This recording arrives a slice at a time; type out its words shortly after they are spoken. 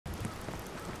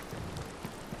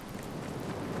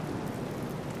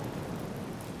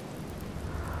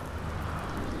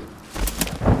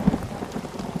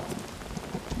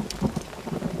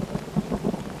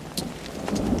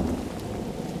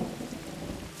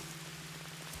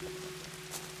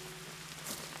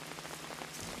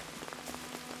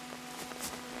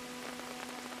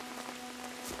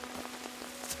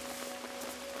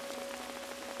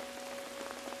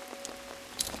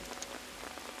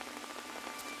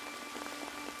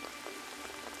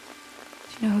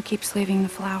You know who keeps leaving the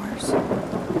flowers?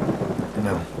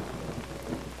 No.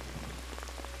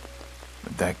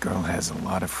 But that girl has a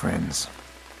lot of friends.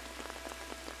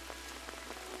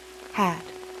 Had.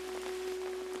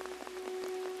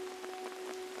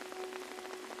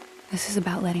 This is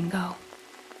about letting go.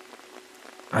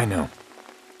 I know.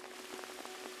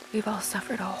 We've all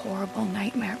suffered a horrible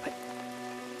nightmare, but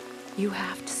you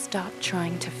have to stop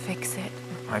trying to fix it.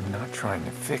 I'm not trying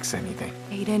to fix anything.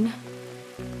 Aiden,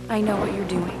 I know what you're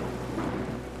doing.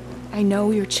 I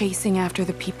know you're chasing after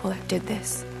the people that did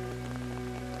this.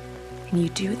 And you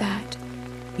do that,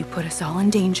 you put us all in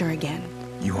danger again.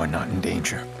 You are not in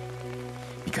danger.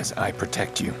 Because I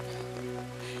protect you.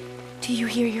 Do you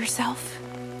hear yourself?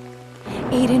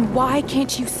 Aiden, why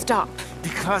can't you stop?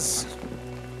 Because...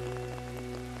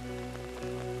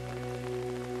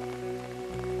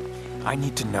 I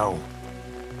need to know.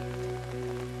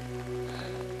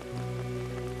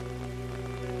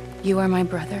 You are my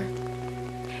brother,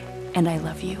 and I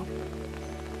love you.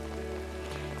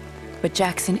 But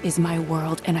Jackson is my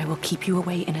world, and I will keep you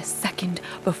away in a second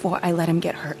before I let him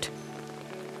get hurt.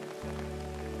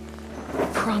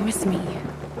 Promise me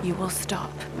you will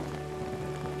stop.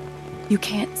 You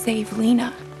can't save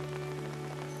Lena.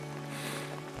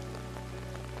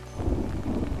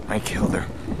 I killed her.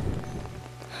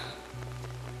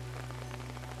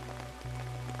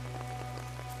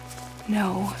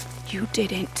 No, you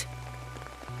didn't.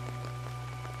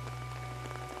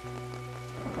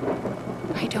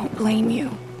 I don't blame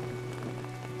you.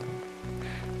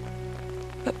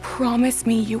 But promise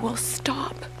me you will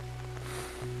stop.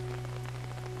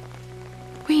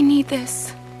 We need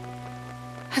this.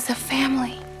 As a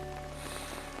family.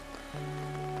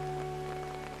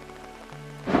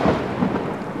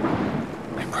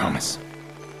 I promise.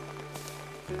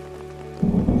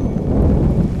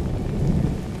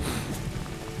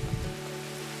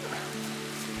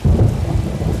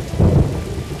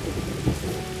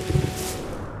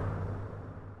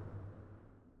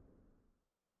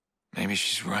 Maybe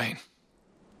she's right.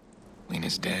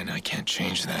 Lena's dead. I can't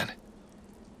change that.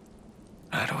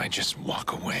 How do I just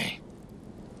walk away?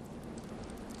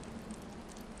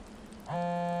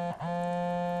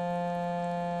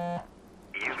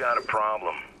 You got a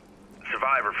problem.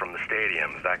 Survivor from the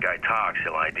stadium. If that guy talks,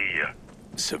 he'll ID you.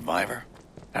 Survivor?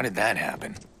 How did that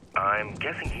happen? I'm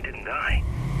guessing he didn't die.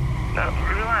 Now,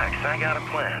 relax. I got a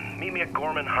plan. Meet me at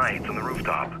Gorman Heights on the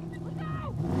rooftop.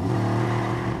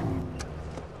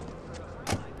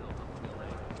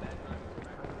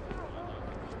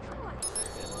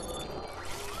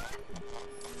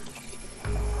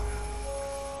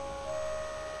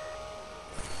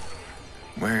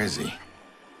 Where is he?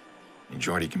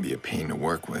 Jordy can be a pain to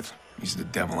work with. He's the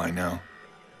devil I know.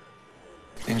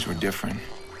 If things were different,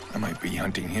 I might be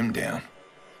hunting him down.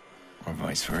 Or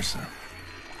vice versa.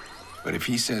 But if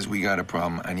he says we got a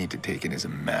problem, I need to take it as a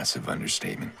massive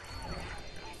understatement.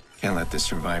 Can't let the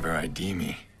survivor ID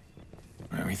me.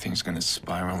 Or everything's gonna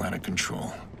spiral out of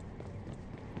control.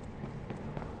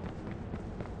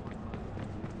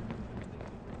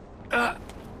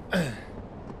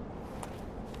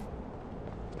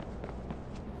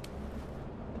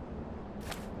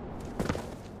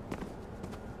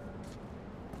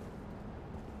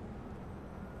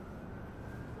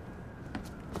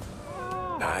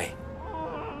 Hi.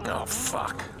 Oh,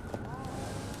 fuck.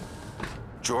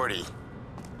 Jordy,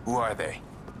 who are they?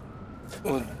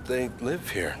 Well, they live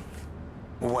here.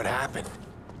 What happened?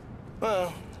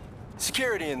 Well,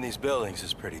 security in these buildings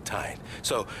is pretty tight.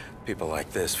 So people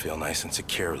like this feel nice and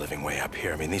secure living way up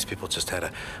here. I mean, these people just had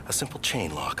a simple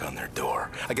chain lock on their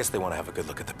door. I guess they want to have a good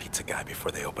look at the pizza guy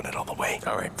before they open it all the way.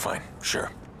 All right, fine,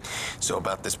 sure. So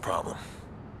about this problem.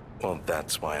 Well,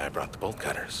 that's why I brought the bolt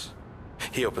cutters.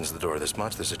 He opens the door this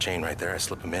much, there's a chain right there, I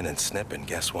slip him in and snip, and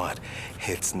guess what?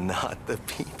 It's not the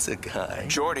pizza guy.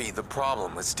 Jordy, the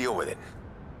problem, let's deal with it.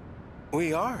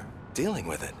 We are dealing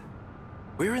with it.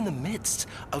 We're in the midst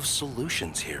of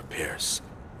solutions here, Pierce.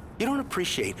 You don't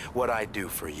appreciate what I do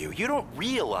for you. You don't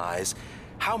realize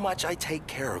how much I take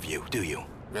care of you, do you?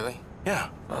 Really? Yeah.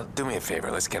 Well, do me a favor,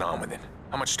 let's get on with it.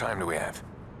 How much time do we have?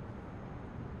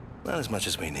 Not as much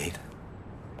as we need.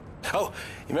 Oh,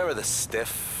 you remember the stiff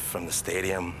from the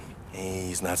stadium?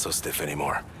 He's not so stiff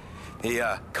anymore.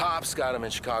 The cops got him in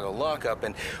Chicago lockup,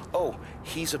 and oh,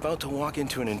 he's about to walk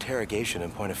into an interrogation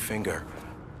and point a finger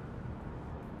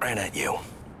right at you.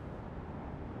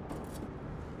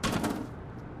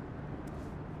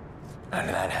 How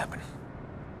did that happen?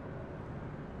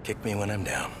 Kick me when I'm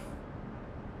down.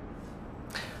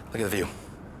 Look at the view.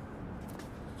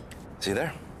 See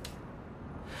there?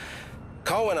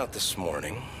 Call went out this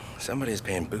morning. Somebody's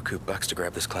paying buku bucks to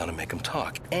grab this clown and make him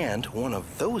talk. And one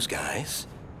of those guys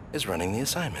is running the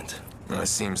assignment. Well, it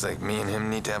seems like me and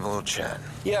him need to have a little chat.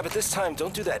 Yeah, but this time,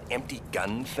 don't do that empty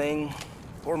gun thing.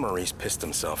 Poor Maurice pissed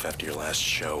himself after your last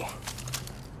show.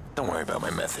 Don't worry about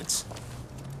my methods.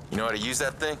 You know how to use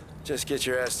that thing? Just get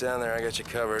your ass down there, I got you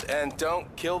covered. And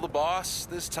don't kill the boss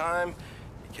this time.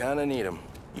 You kinda need him.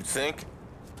 You think?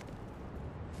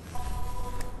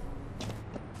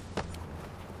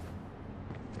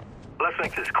 Let's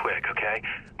make this quick, okay?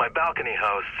 My balcony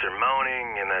hosts are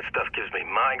moaning, and that stuff gives me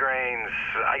migraines.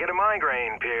 I get a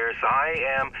migraine, Pierce. I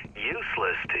am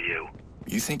useless to you.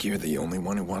 You think you're the only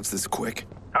one who wants this quick?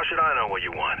 How should I know what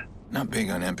you want? Not big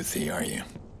on empathy, are you?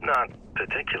 Not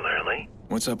particularly.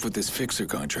 What's up with this fixer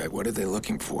contract? What are they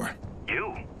looking for?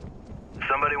 You.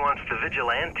 Somebody wants the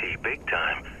vigilante, big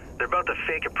time. They're about to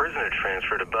fake a prisoner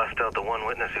transfer to bust out the one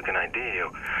witness who can ID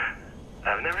you.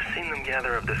 I've never seen them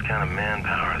gather up this kind of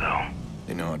manpower, though.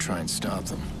 They know I'll try and stop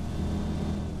them.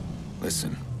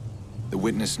 Listen, the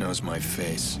witness knows my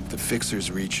face. If the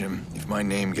fixers reach him, if my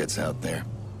name gets out there,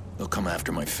 they'll come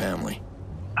after my family.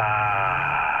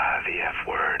 Ah, the F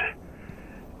word.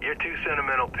 You're too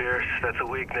sentimental, Pierce. That's a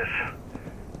weakness.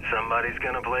 Somebody's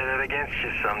gonna play that against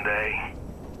you someday.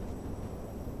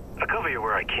 I'll cover you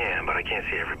where I can, but I can't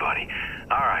see everybody.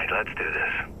 All right, let's do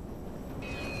this.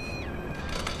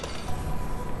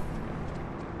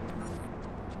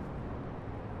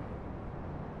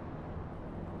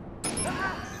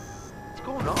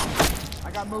 What's going on?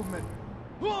 I got movement.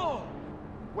 Whoa!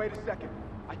 Wait a second.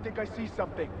 I think I see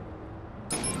something.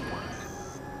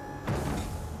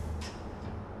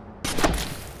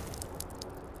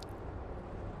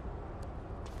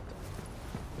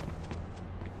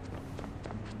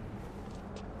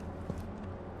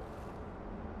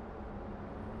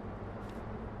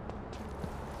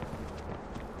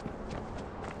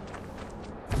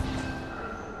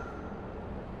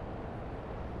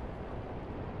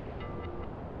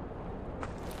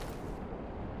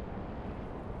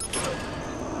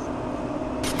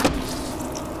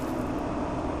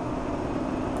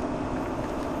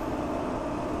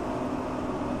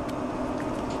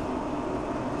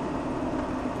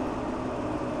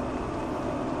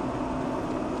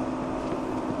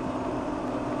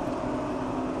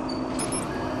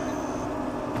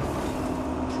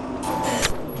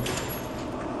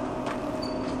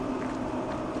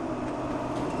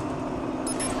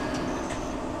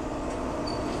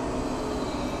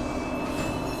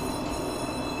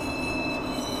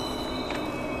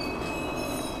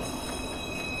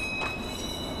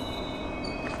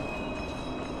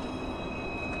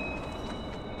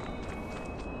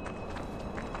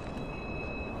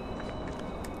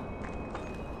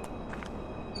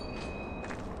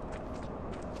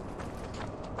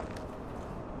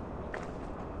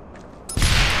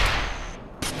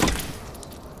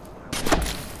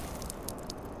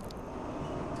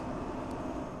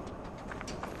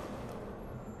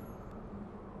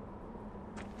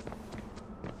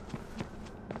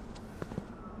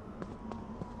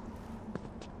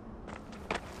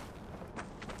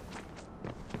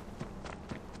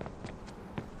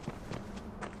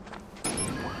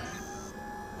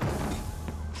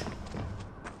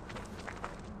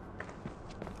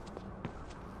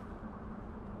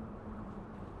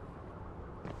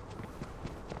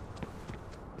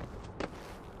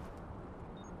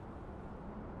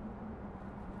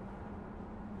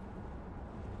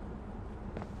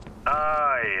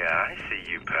 Yeah, I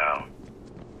see you, pal.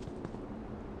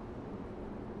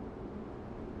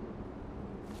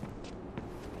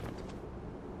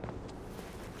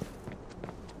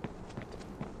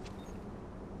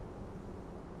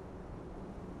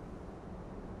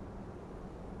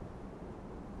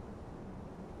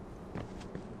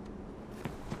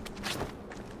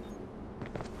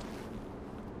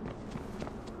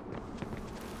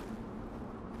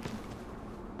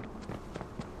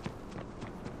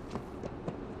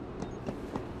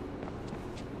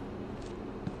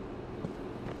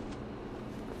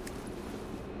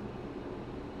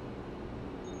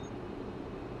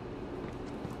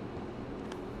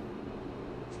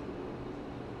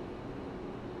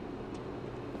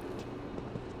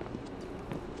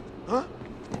 Huh?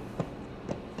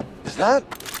 Is that?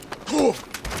 Oh.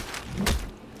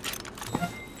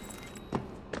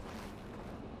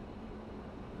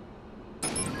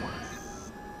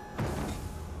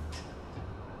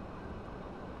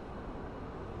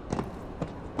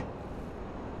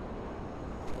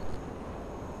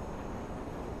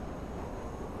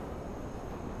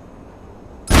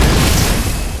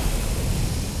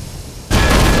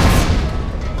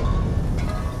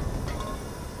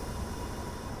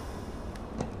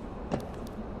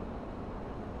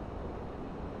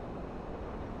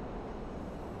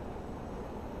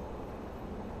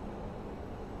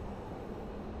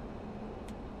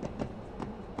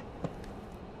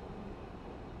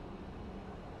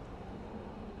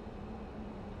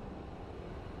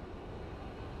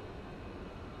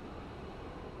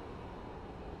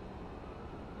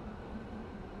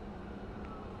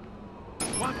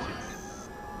 Watch it.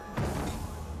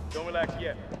 Don't relax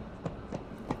yet.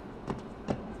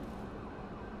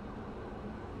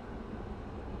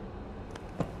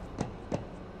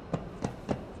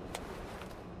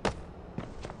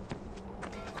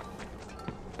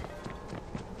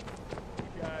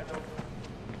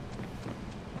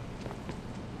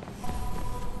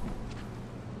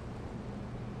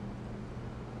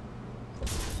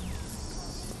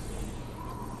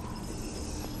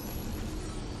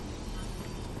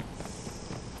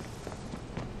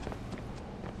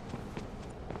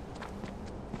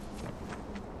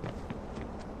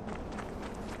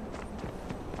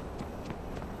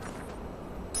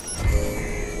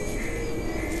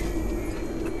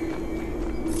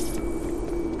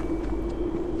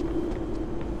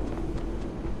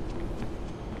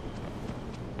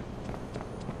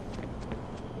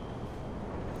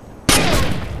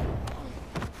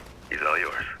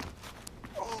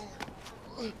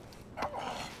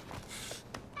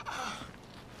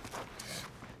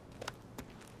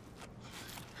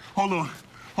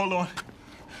 Hold on.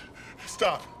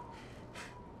 Stop.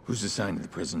 Who's assigned to the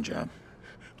prison job?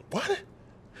 What?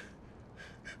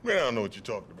 Man, I don't know what you're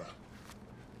talking about.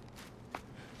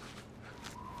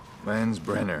 Lance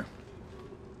Brenner.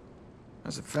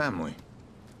 How's the family?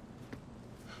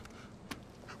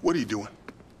 What are you doing?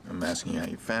 I'm asking how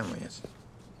your family is.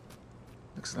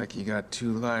 Looks like you got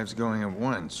two lives going at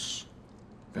once.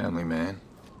 Family man.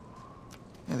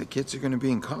 Yeah, the kids are gonna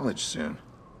be in college soon.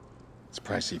 It's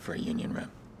pricey for a union rep.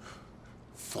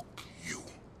 Fuck you.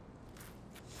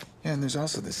 Yeah, and there's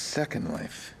also the second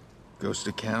life. Ghost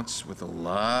accounts with a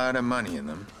lot of money in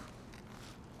them.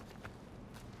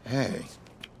 Hey.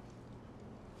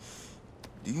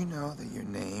 Do you know that your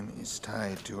name is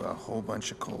tied to a whole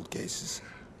bunch of cold cases?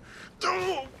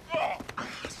 I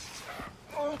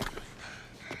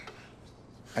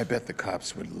bet the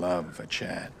cops would love a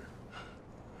chat.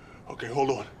 Okay, hold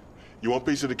on. You want a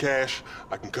piece of the cash?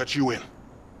 I can cut you in.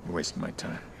 You're wasting my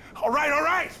time. All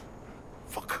right!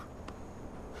 Fuck.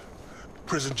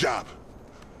 Prison job.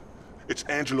 It's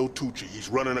Angelo Tucci. He's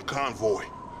running a convoy.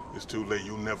 It's too late.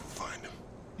 You'll never find him.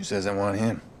 Who says I want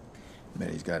him? Bet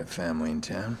he's got a family in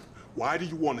town. Why do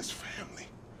you want his family?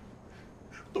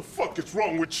 What the fuck is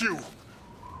wrong with you?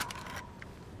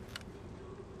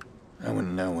 I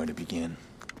wouldn't know where to begin.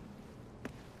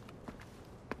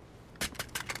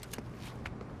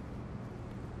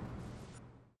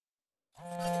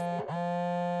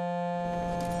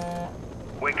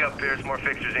 Wake up, Pierce. More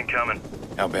fixtures incoming.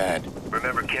 How bad?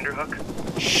 Remember Kinderhook?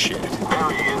 Shit. There he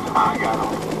is. I got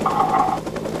him.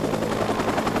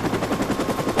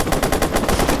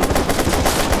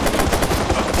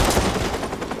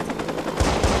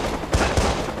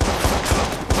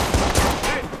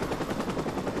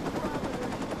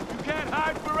 You can't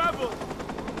hide forever.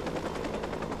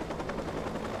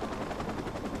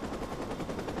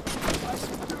 I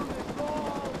can do this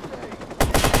all day.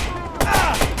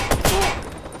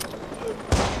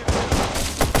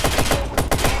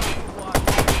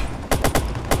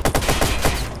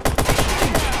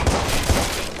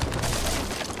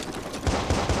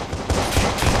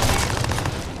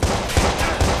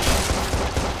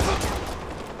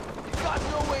 You got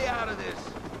no way out of this.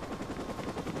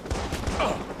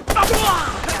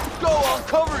 Go, I'll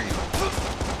cover you.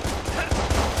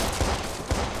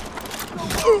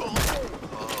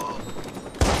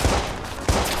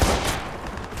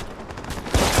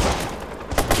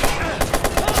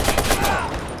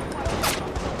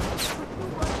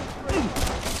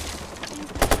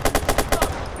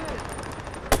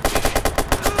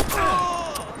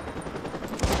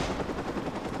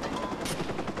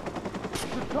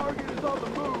 The target is on the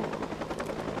move.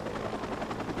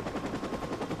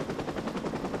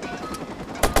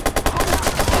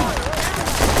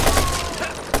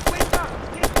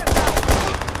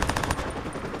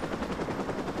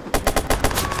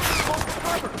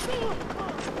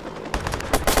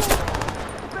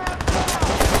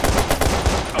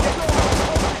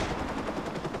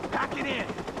 Pack it in.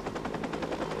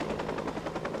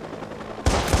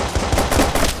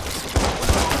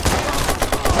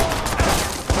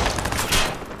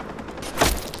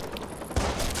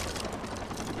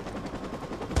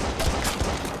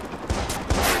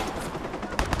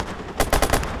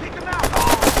 Kick him out.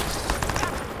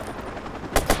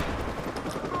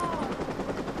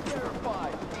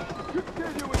 Terrified.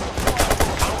 Continue with the fight.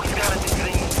 Always gotta do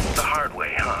things the hard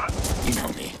way, huh? You know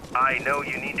me. I know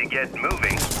you need to get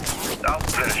moving. I'll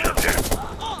finish up here. Shit!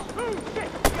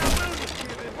 You got wounded,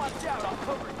 Cuban. Watch out, I'll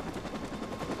cover you.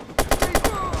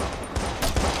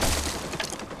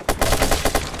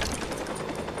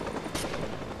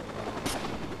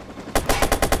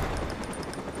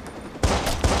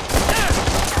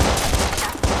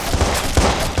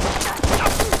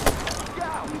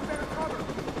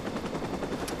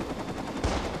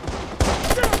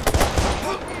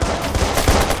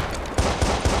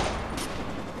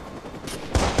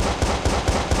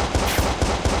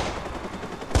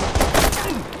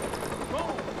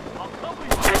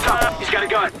 got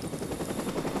a gun.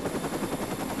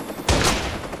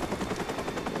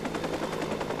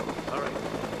 Alright.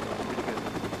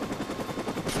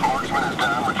 Marksman is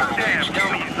down. Return to Damn, HQ.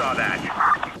 tell me you saw that.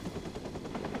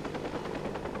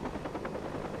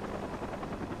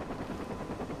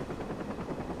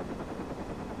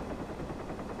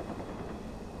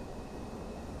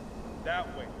 That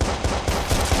way.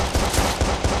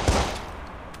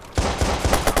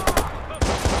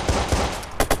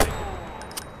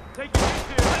 Take your hits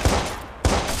here.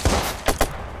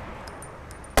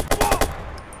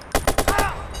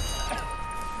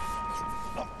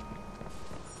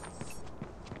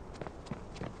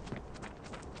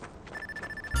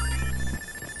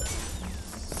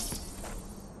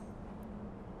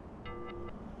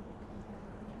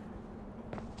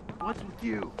 What's with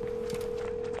you?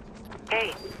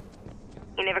 Hey,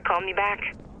 you never called me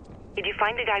back. Did you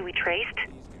find the guy we traced?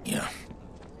 Yeah,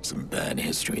 some bad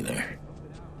history there.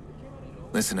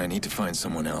 Listen, I need to find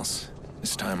someone else.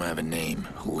 This time I have a name,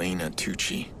 Helena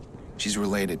Tucci. She's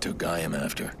related to a guy I'm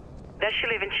after. Does she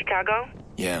live in Chicago?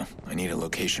 Yeah, I need a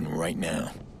location right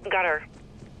now. Got her.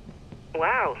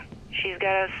 Wow, she's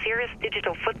got a serious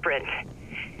digital footprint.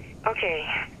 Okay,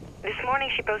 this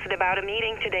morning she posted about a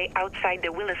meeting today outside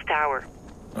the Willis Tower.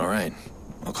 All right,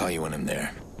 I'll call you when I'm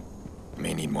there. I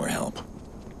may need more help.